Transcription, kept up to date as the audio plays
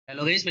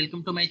Hello guys,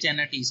 welcome to my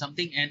channel T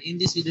something, and in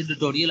this video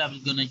tutorial I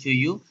will gonna show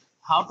you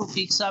how to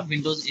fix a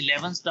Windows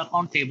 11 stuck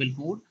on table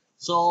mode.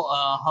 So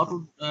how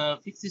to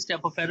fix this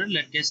type of error.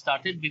 Let's get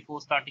started. Before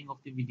starting of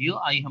the video,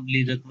 I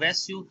humbly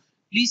request you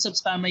please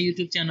subscribe my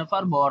YouTube channel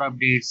for more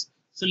updates.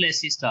 So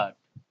let's start.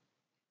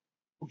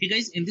 Okay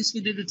guys, in this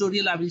video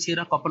tutorial I will share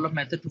a couple of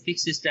methods to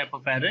fix this type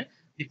of error.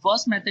 The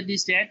first method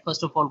is that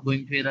first of all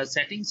going to your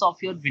settings of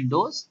your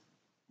Windows,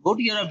 go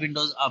to your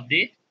Windows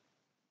update.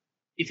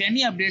 If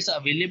any updates are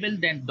available,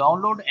 then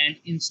download and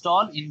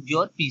install in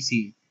your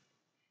PC.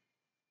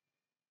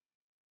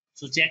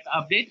 So check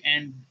update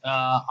and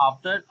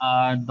after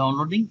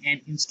downloading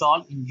and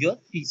install in your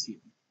PC.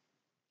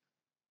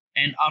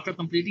 And after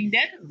completing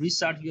that,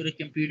 restart your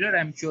computer.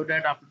 I'm sure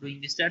that after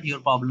doing this that your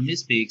problem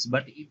is fixed.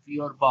 But if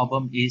your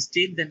problem is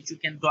still, then you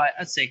can try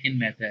a second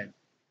method.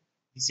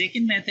 The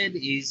second method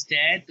is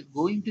that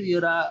go into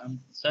your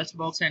search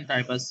box and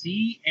type a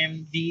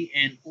CMD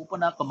and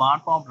open a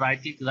command prompt,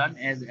 right click run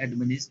as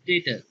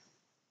administrator.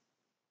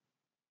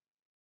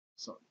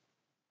 So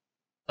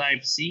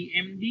type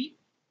CMD,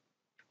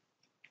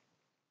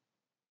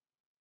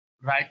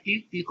 right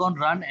click on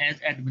run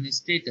as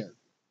administrator.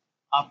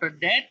 After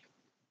that,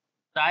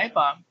 type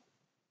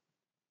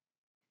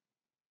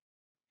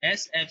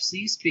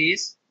sfc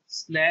space /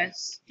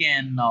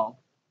 scan now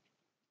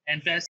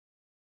and press.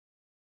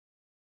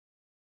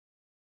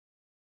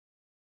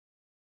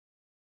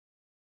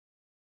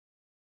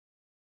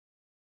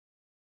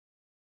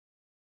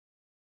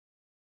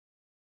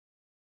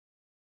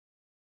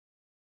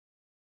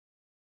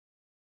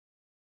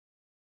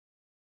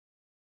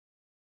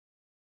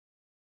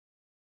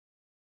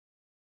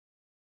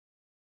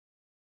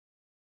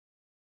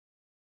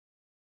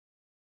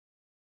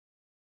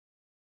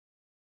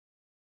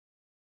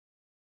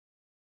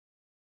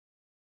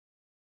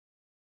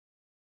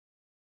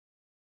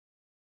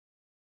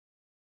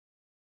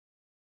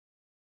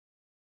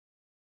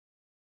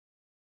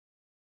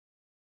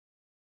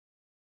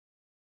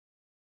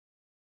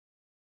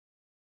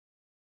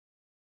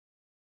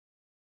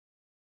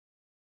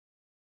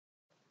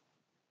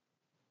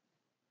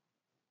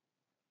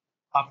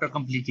 After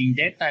completing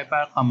that, type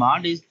our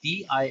command is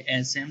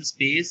dism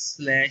space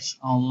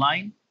 /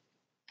 online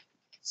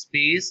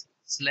space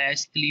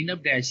 /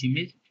 cleanup dash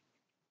image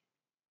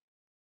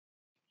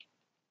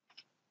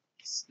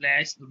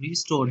 /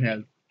 restore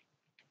help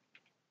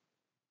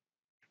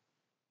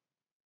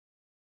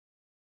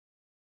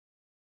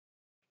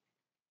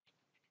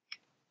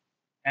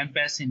and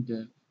press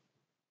enter.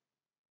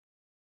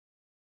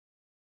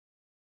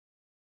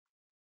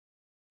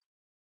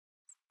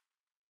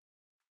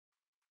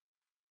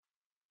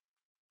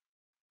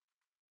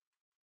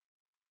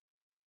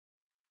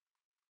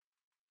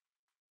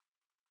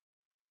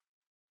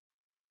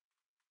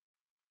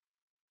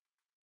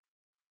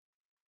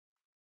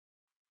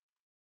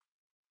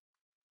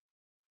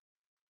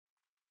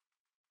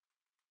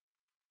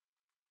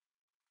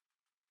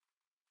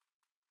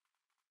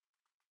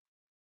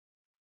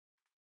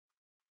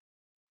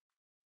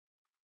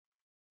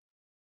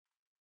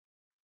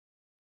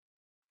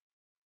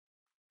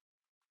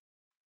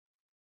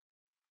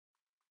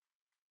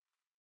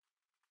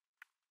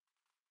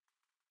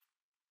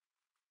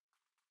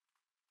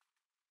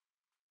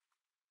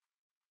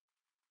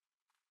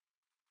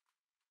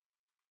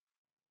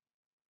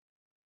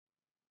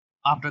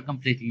 After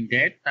completing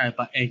that, type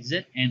a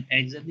exit and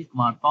exit the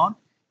command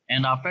prompt.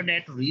 And after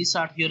that,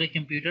 restart your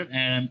computer.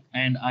 And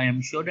I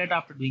am sure that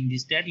after doing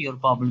this, that your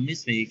problem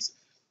is fixed.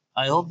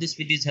 I hope this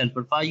video is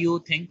helpful for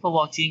you. Thanks for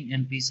watching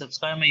and please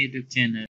subscribe my YouTube channel.